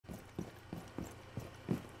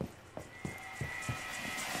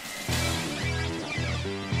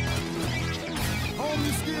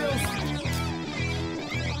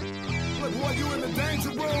Playboy, you in the danger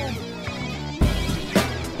room.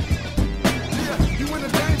 Yeah, you in the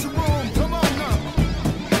danger room. Come on now.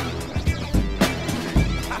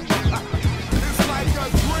 It's like a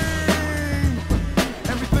dream.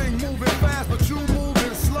 Everything moving fast, but you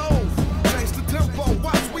moving slow. Change the tempo,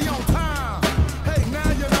 watch, we on time. Hey, now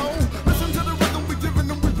you know. Listen to the rhythm we giving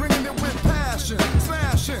them, we bringing it with passion.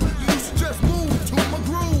 Smashing, you should just move to my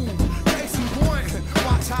groove. Case in point,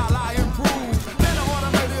 watch how I improve. Then the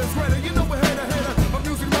automator is ready, you know we're hater, a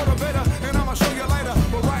music motivator, and I'ma show you later.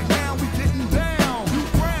 But right now we getting down. You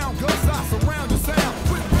frown, cause I surround your sound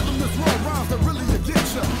with rhythm that's raw rhymes that really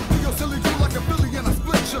get ya. Do your silly do like a Philly and I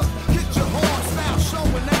split ya. Hit your horn, style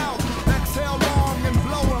showing out. Exhale long and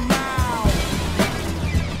blow 'em out.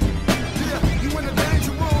 Yeah, you in the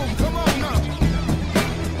danger room, come on now.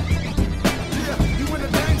 Yeah, you in the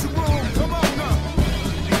danger room, come on now.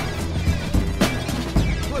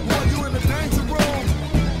 Playboy, you in the danger room.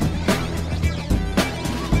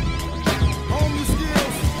 Hone your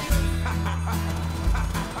skills.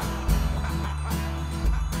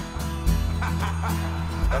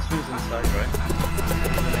 That's who's inside, right?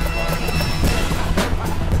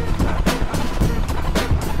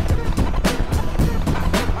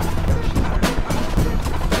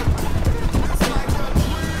 It's like a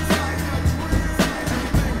dream, like a dream.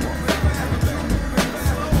 Everything moving fast, everything moving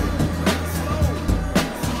slow.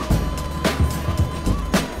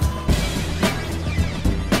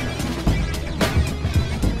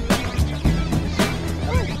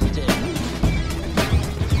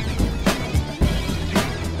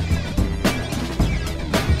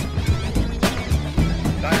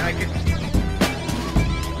 I can.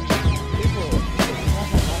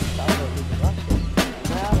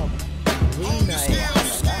 Hone your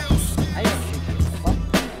skills.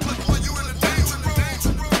 Playboy, you in the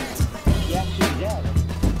danger room. Yeah, you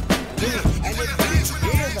in the danger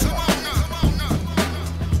room. Come on now.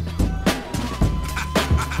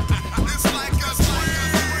 It's like a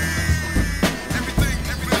dream. Everything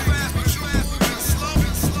moving fast, but you moving slow.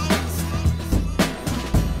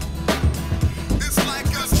 It's like a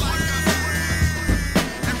dream.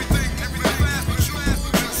 Everything moving fast, but you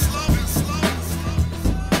moving slow.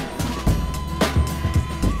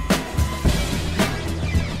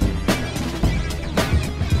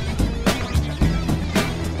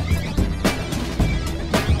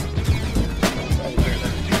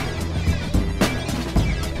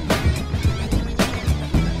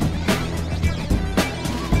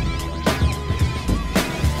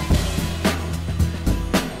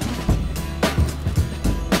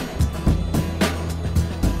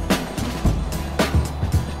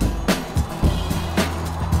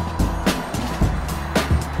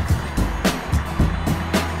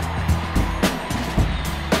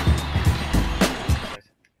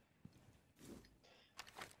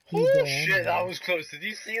 Oh shit, that was close. Did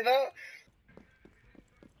you see that?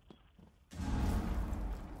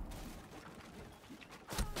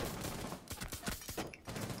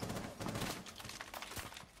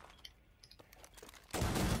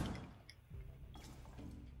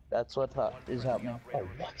 That's what is happening. Oh,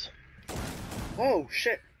 what? Oh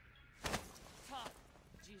shit.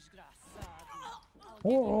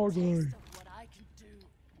 Oh, dude.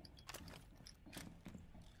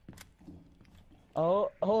 Oh,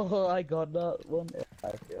 I got that one.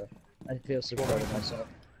 I feel so proud of myself.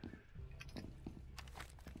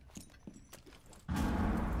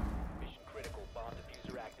 Mission critical, bomb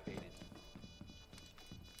diffuser activated.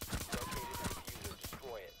 Located the diffuser,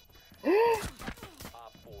 destroy it.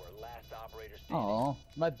 Op 4, last operator standing. Oh,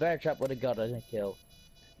 my bear trap would have got a kill.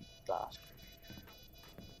 Bastard.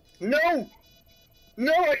 No!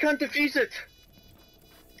 No, I can't defuse it!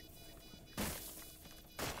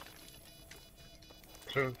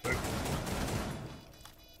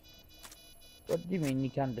 What do you mean you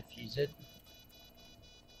can't defuse it?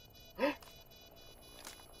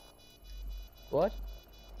 What?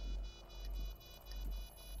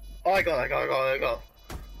 Oh, I got it.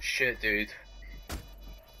 Shit, dude.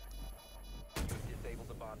 You've disabled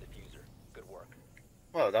the bomb diffuser. Good work.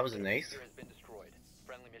 Wow, that was an ace. Diffuser has been destroyed.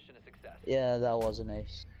 Friendly mission a success. Yeah, that was an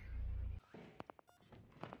ace.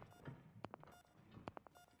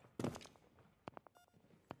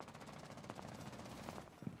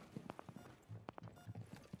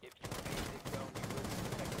 If you remain in this zone, you will be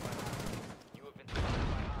detected by hostiles. You have been spotted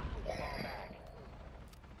by hostiles. Fall back.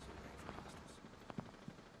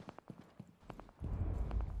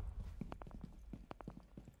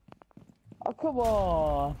 Oh, come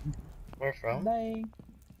on! Where from? Bye.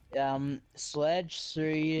 Sledge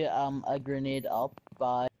threw a grenade up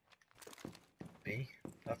by. B.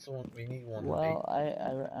 That's the one we need. One. Well,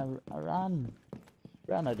 I ran.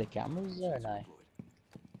 Ran out of cameras there now.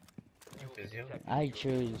 You have Physio? detected I your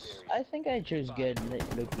choose. I think I choose good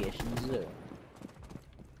locations though.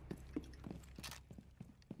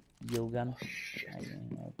 Yogan. Oh shit. I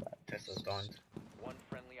don't know about Tesla's gone. one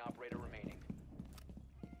friendly operator remaining.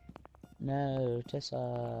 No, Tessa.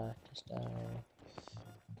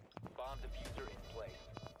 Bomb diffuser in place.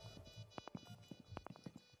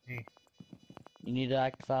 You need to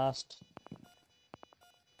act fast.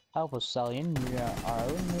 Help us, Stallion. You are our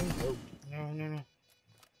only hope. No.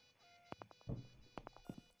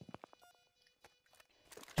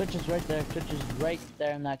 Twitch is right there. Twitch is right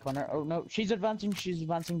there in that corner. Oh no, she's advancing. She's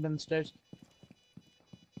advancing down the stairs.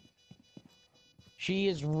 She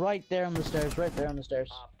is right there on the stairs. Right there on the stairs.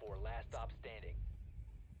 Op 4, last stop standing.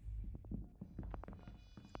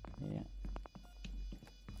 Yeah.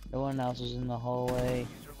 No one else is in the hallway.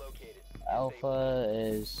 User located. Alpha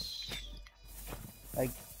is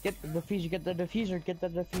like, get the diffuser, get the diffuser, get the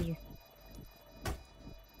diffuser.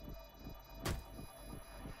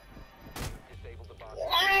 Disable the bomb.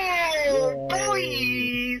 Oh,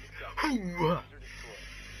 Yay. boys! Hoo. User destroyed.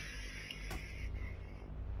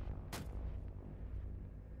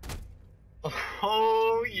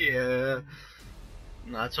 Oh yeah.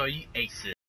 That's how you ace it.